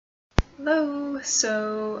Hello!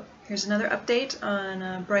 So here's another update on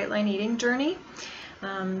a Bright Line Eating Journey,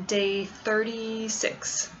 day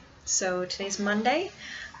 36. So today's Monday.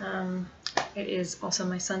 It is also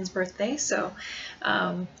my son's birthday, so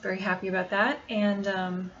very happy about that.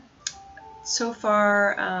 And so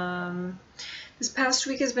far, this past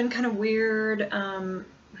week has been kind of weird. A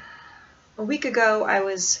week ago I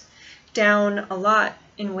was down a lot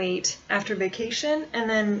in weight after vacation, and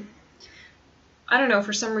then I don't know,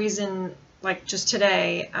 for some reason, like just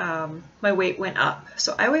today, my weight went up.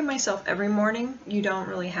 So I weigh myself every morning. You don't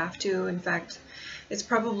really have to. In fact, it's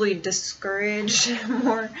probably discouraged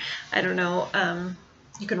more. I don't know.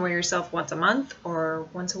 You can weigh yourself once a month or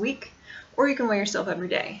once a week, or you can weigh yourself every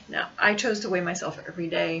day. Now, I chose to weigh myself every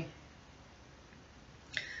day.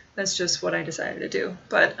 That's just what I decided to do.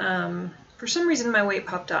 But for some reason, my weight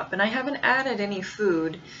popped up, and I haven't added any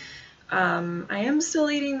food. I am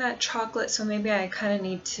still eating that chocolate, so maybe I kind of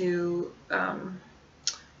need to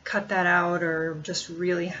cut that out, or just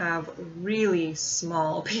really have a really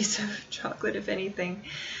small piece of chocolate, if anything.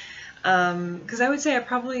 Because I would say I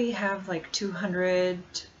probably have like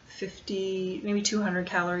 250, maybe 200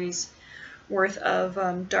 calories worth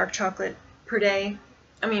of dark chocolate per day.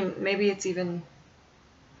 I mean, maybe it's even,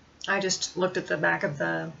 I just looked at the back of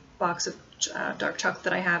the box of dark chocolate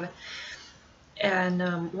that I have,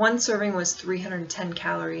 and one serving was 310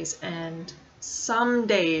 calories, and some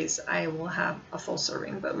days I will have a full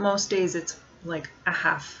serving, but most days it's like a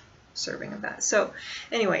half serving of that. So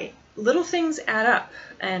anyway, little things add up,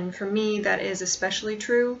 and for me that is especially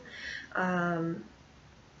true. I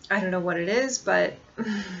don't know what it is, but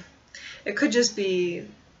it could just be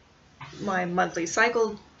my monthly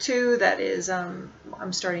cycle too, that is I'm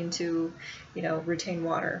starting to, retain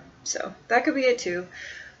water. So that could be it too.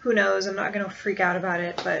 Who knows? I'm not going to freak out about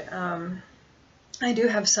it, but I do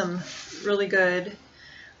have some really good,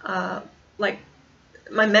 like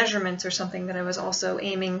my measurements are something that I was also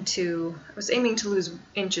aiming to lose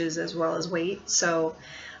inches as well as weight. So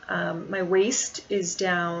my waist is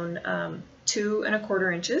down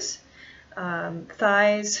 2¼ inches.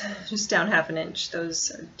 Thighs just down ½ an inch.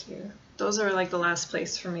 Those are like the last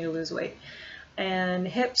place for me to lose weight. And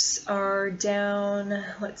hips are down,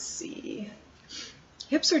 let's see,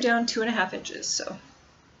 hips are down 2½ inches.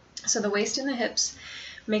 So the waist and the hips,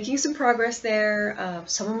 making some progress there.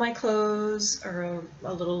 Some of my clothes are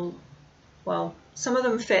a little, well, some of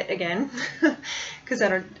them fit again, because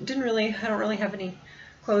I don't really have any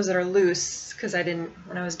clothes that are loose, because when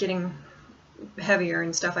I was getting heavier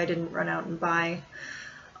and stuff, I didn't run out and buy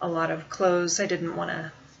a lot of clothes. I didn't want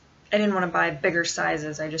to buy bigger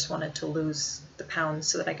sizes. I just wanted to lose the pounds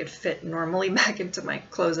so that I could fit normally back into my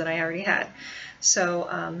clothes that I already had.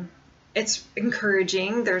 So it's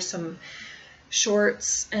encouraging. There's some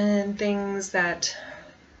shorts and things that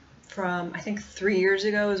from, I think 3 years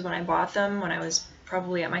ago is when I bought them, when I was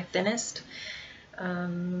probably at my thinnest,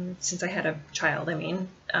 since I had a child,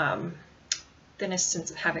 thinnest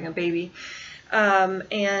since having a baby.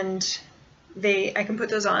 And I can put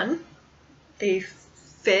those on. They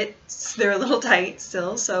fit. They're a little tight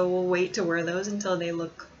still, so we'll wait to wear those until they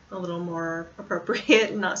look a little more appropriate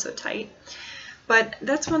and not so tight. But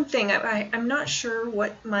that's one thing. I'm not sure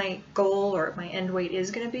what my goal or my end weight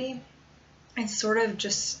is going to be. It's sort of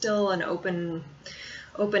just still an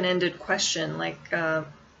open-ended question. Like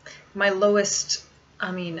my lowest,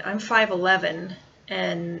 I'm 5'11",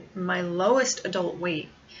 and my lowest adult weight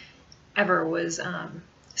ever was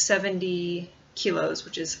 70 kilos,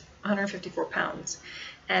 which is 154 pounds.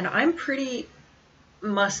 And I'm pretty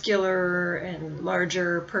muscular and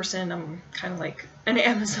larger person. I'm kind of like an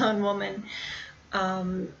Amazon woman.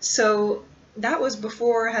 So that was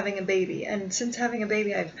before having a baby, and since having a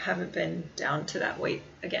baby I haven't been down to that weight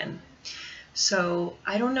again. So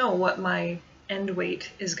I don't know what my end weight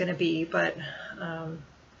is going to be, but I'm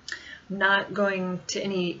not going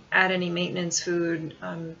to add any maintenance food.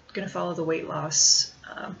 I'm going to follow the weight loss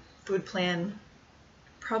food plan,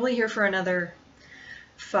 probably here for another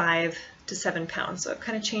 5 to 7 pounds. So I've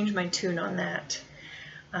kind of changed my tune on that,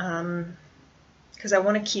 because I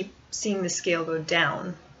want to keep seeing the scale go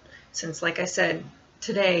down, since, like I said,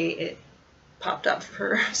 today it popped up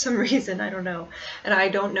for some reason. I don't know, and I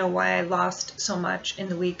don't know why I lost so much in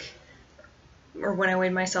the week, or when I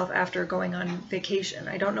weighed myself after going on vacation.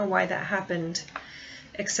 I don't know why that happened,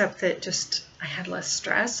 except that just I had less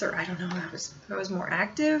stress, or I don't know, I was more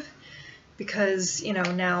active, because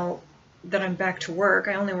now that I'm back to work,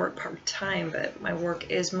 I only work part-time, but my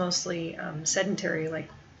work is mostly sedentary, like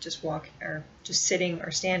just walking or just sitting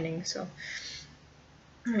or standing. So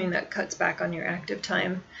that cuts back on your active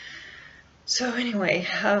time. So anyway,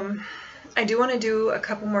 I do want to do a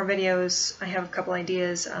couple more videos. I have a couple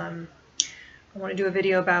ideas. I want to do a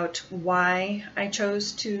video about why I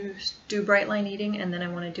chose to do bright line eating, and then I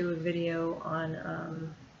want to do a video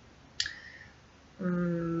on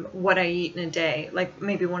what I eat in a day, like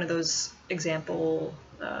maybe one of those example,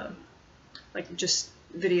 like just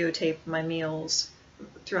videotape my meals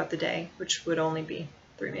throughout the day, which would only be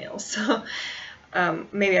 3 meals. So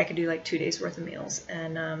maybe I could do like 2 days worth of meals,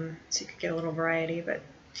 and so you could get a little variety. But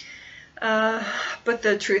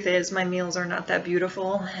the truth is, my meals are not that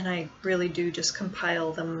beautiful, and I really do just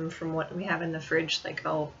compile them from what we have in the fridge. Like,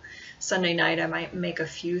 Sunday night I might make a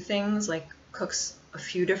few things, like cooks a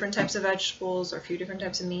few different types of vegetables or a few different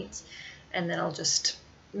types of meats, and then I'll just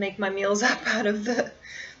make my meals up out of the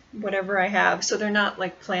whatever I have. So they're not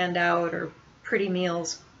like planned out or pretty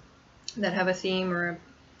meals that have a theme or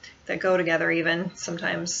that go together even.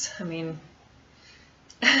 Sometimes, I mean,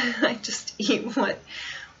 I just eat what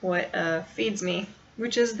feeds me,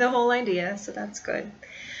 which is the whole idea, so that's good.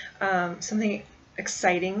 Something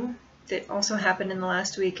exciting that also happened in the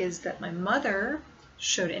last week is that my mother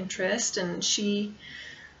showed interest, and she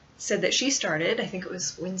said that she started, I think it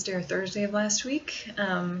was Wednesday or Thursday of last week.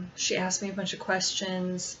 She asked me a bunch of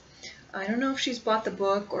questions. I don't know if she's bought the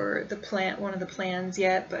book or one of the plans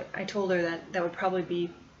yet, but I told her that that would probably be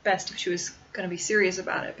best if she was going to be serious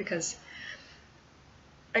about it, because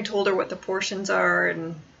I told her what the portions are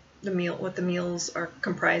and what the meals are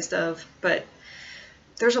comprised of, but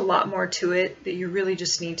there's a lot more to it that you really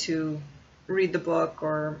just need to read the book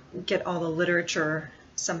or get all the literature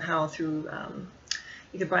somehow through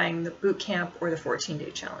either buying the boot camp or the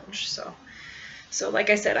 14-day challenge. So like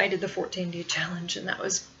I said, I did the 14-day challenge, and that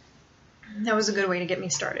was a good way to get me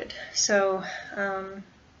started. So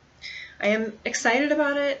I am excited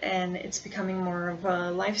about it, and it's becoming more of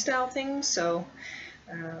a lifestyle thing. So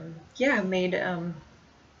yeah, I made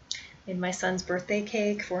my son's birthday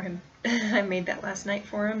cake for him. I made that last night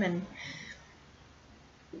for him, and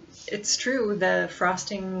it's true, the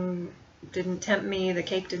frosting didn't tempt me, the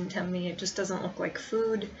cake didn't tempt me. It just doesn't look like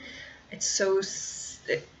food. It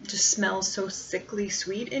just smells so sickly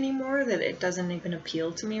sweet anymore that it doesn't even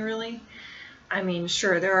appeal to me, really. I mean,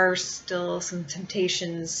 sure, there are still some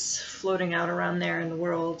temptations floating out around there in the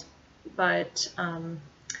world, but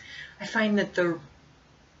I find that the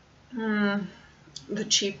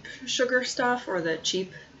cheap sugar stuff, or the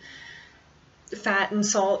cheap fat and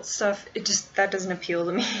salt stuff, that doesn't appeal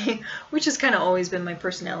to me, which has kind of always been my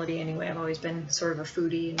personality anyway. I've always been sort of a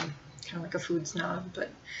foodie and kind of like a food snob, but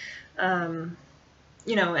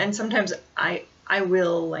you know, and sometimes I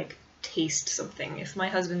will like taste something. If my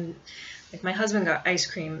husband got ice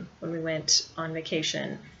cream when we went on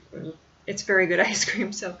vacation. It's very good ice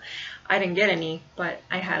cream, so I didn't get any, but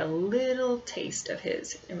I had a little taste of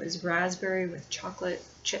his. It was raspberry with chocolate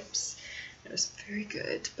chips. It was very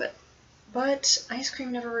good, but ice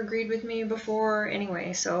cream never agreed with me before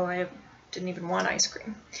anyway, so I didn't even want ice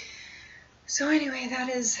cream. So anyway, that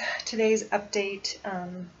is today's update.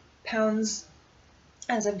 Pounds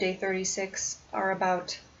as of day 36 are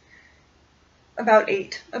about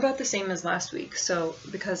 8, about the same as last week. So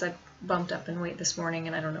because I bumped up in weight this morning,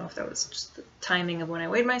 and I don't know if that was just the timing of when I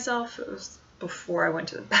weighed myself, it was before I went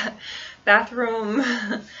to the bathroom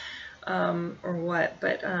or what,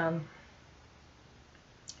 but I'm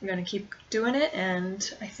gonna keep doing it,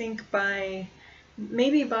 and I think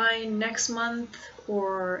maybe by next month,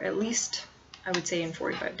 or at least I would say in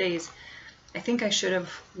 45 days, I think I should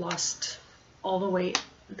have lost all the weight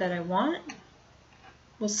that I want.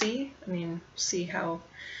 We'll see. I mean, see how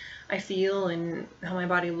I feel and how my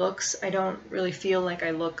body looks. I don't really feel like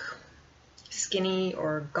I look skinny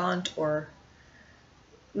or gaunt or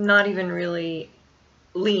not even really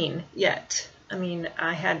lean yet. I mean,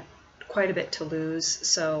 I had quite a bit to lose,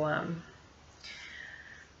 so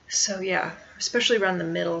yeah, especially around the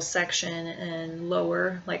middle section and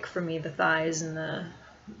lower, like for me, the thighs and the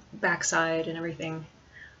backside and everything,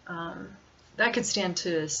 that could stand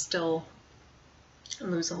to still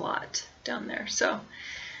lose a lot down there. So,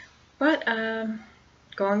 but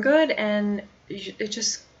going good, and it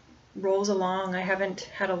just rolls along. I haven't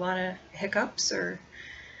had a lot of hiccups or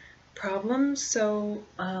problems, so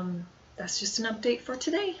that's just an update for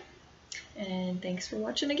today, and thanks for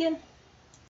watching again.